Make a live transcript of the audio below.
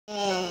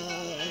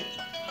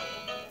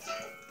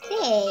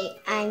today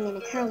I'm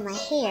gonna curl my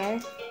hair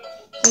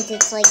since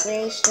it's like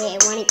very straight.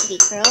 I want it to be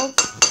curled.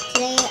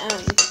 Today,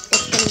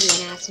 it's gonna be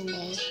an awesome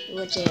day,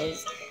 which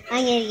is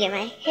I'm gonna get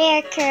my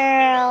hair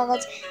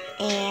curled,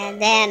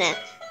 and then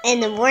in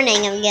the morning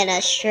I'm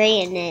gonna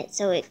straighten it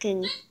so it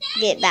can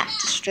get back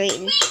to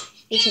straighten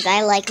because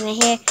I like my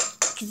hair.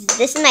 Cause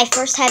this is my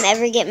first time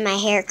ever getting my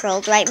hair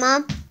curled, right,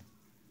 Mom?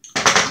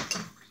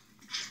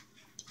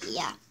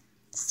 Yeah.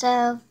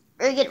 So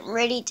we're getting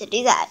ready to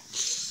do that.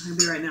 I'll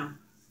be right now.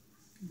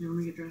 You want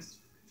me to get dressed?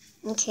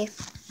 Okay,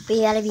 but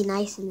you gotta be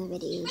nice in the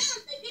videos.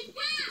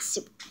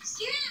 Super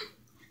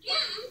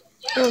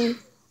nice.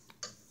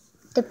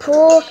 The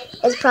pool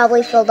is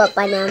probably filled up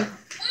by now.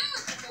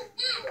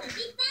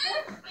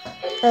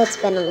 It's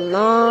been a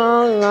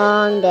long,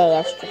 long day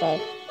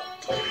yesterday.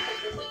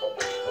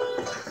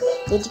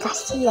 Did you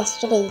guys see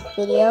yesterday's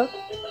video?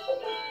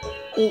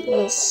 It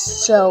was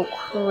so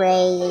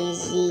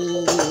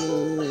crazy.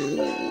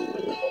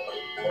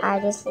 I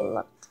just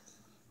looked.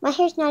 My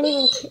hair's not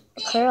even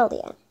curled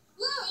yet.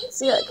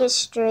 See, look, it's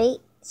straight.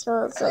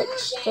 So it's like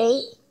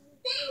straight.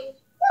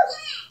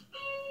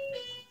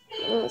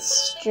 And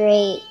it's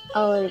straight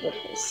all over the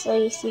place. So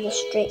you see the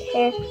straight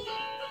hair?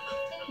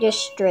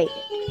 Just straight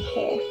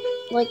hair.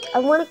 Like, I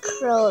want to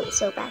curl it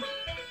so bad.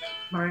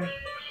 Alright.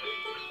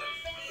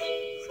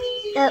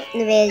 Oh,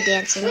 Nevaeh's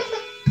dancing.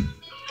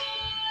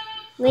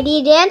 What are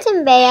you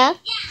dancing, Bea?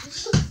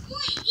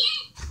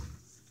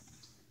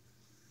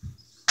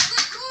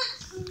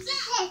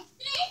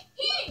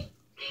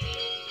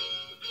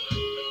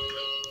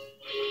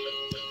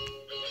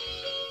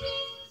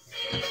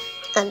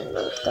 I don't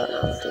know what's going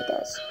on with you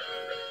guys.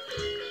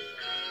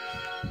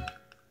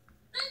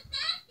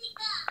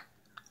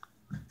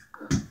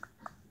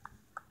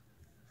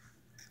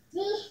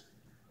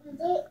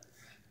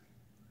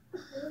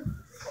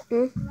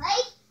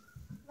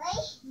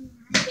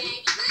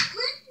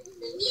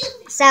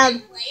 So, I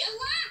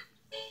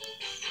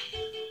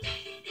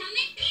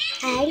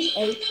already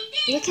ate.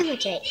 Look how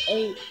much I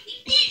ate.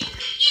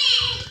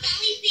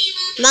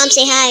 Mom,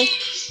 say hi.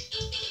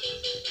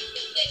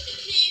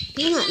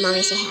 You know what,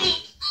 Mommy, say hi.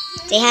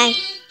 Say hi.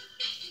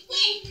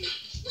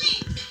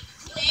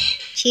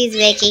 She's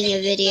making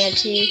a video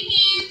too.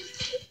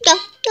 Do,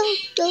 do,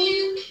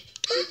 do,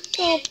 do,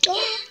 do, do.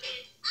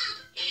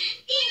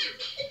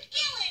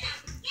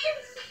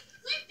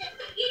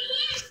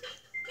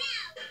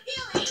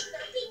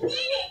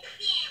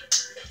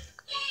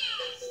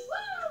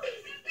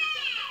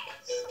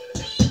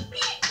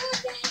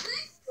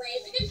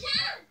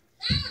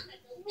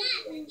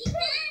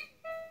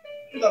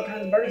 There's all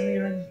kinds of birds in the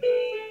yard.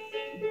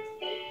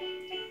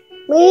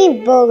 We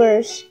need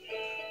boogers.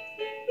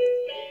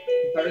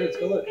 Birds,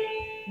 go look.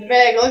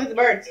 Nevaeh, go look at the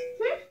birds.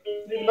 Look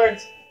at the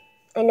birds.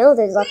 I know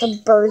there's lots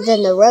of birds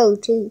in the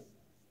road too.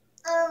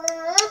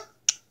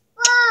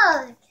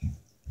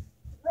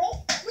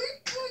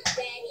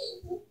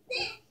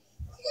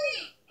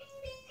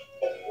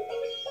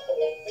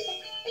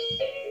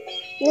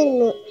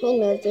 My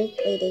nose is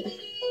bleeding.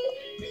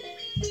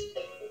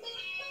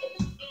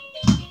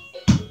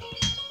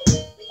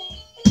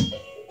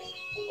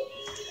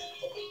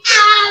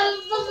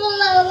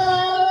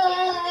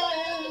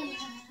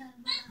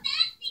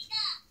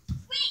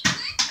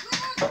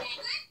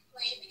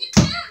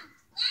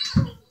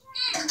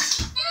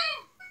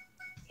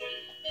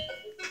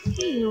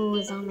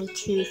 Nose on my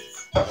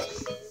tooth.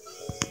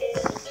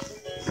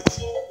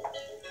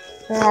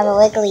 I have a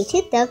wiggly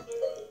tooth though.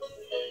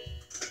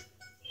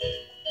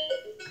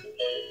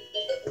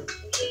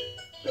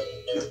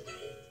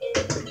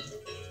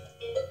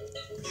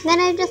 Then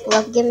I just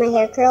love getting my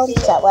hair curled,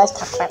 so let's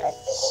talk about it.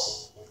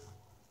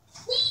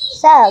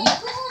 So,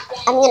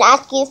 I'm going to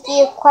ask you a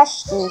few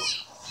questions.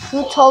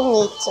 Who told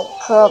me to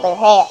curl their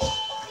hair?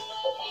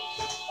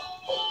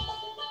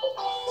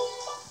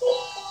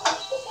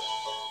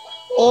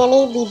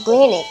 Annie B.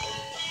 Brannick.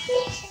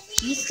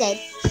 She said,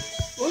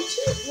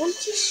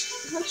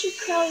 won't you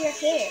curl your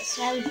hair?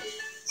 So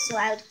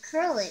I would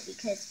curl it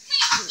because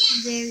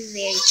it's very,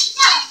 very cute.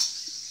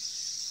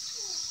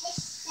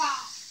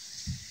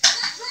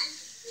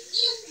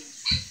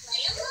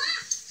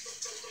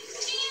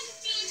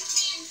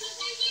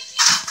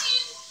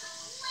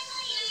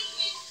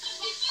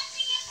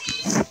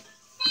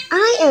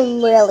 I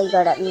am really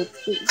good at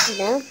music, you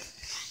know?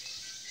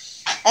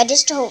 I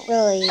just don't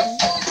really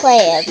play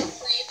it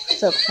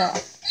so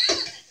fast.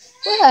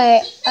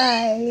 But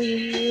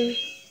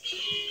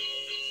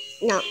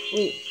no.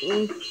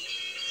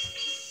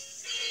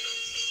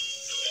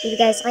 If you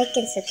guys like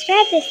and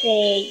subscribe to this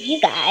video, you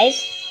guys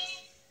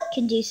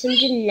can do some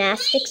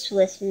gymnastics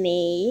with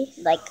me.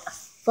 Like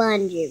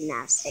fun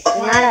gymnastics.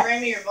 Not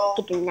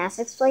a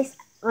gymnastics place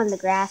on the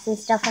grass and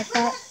stuff like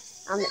that.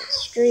 On the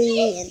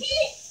street and you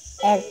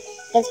guys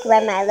can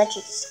ride my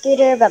electric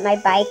scooter, but my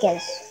bike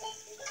is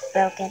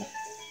broken.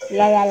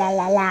 La la la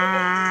la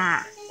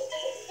la.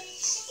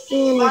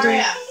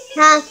 Maria,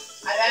 huh?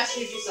 I've asked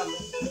you to do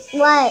something.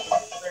 What?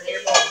 For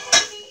your bowl.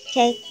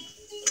 Okay.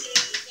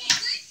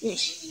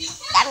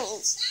 That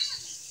means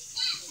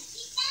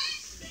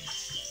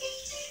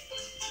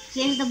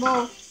Here's the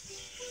bowl.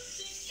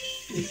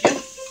 Thank you.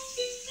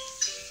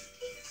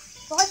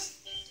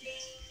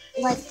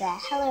 What the?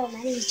 Hello,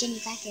 my name is Jenny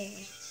Becker.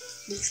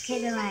 This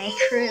kid in my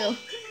crew.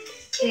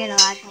 We had a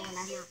lot of fun when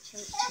I'm not sure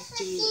what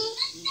to do. You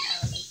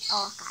know, like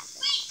all kinds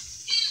of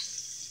stuff.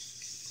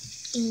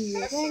 And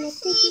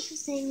thank you for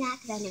saying that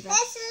because I never got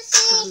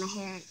my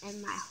hair and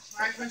my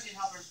hair.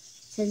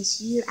 Since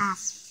you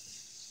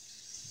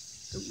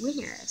asked the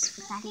winners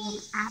without even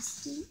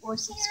asking or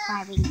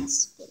subscribing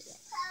this video.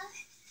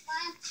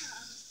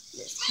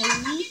 Miss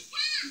Haley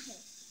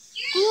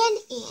and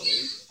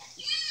Annie.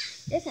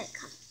 They're gonna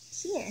come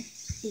here in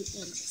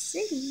Kansas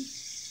City,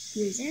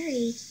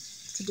 Missouri,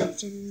 to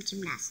do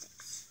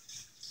gymnastics.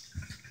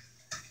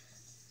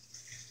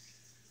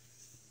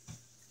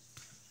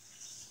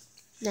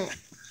 No,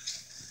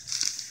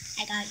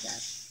 I gotta go.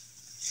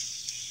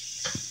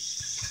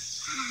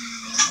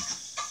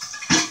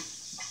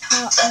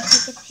 Well, I'll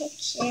take a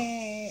picture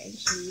and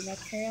show you my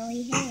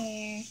curly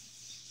hair.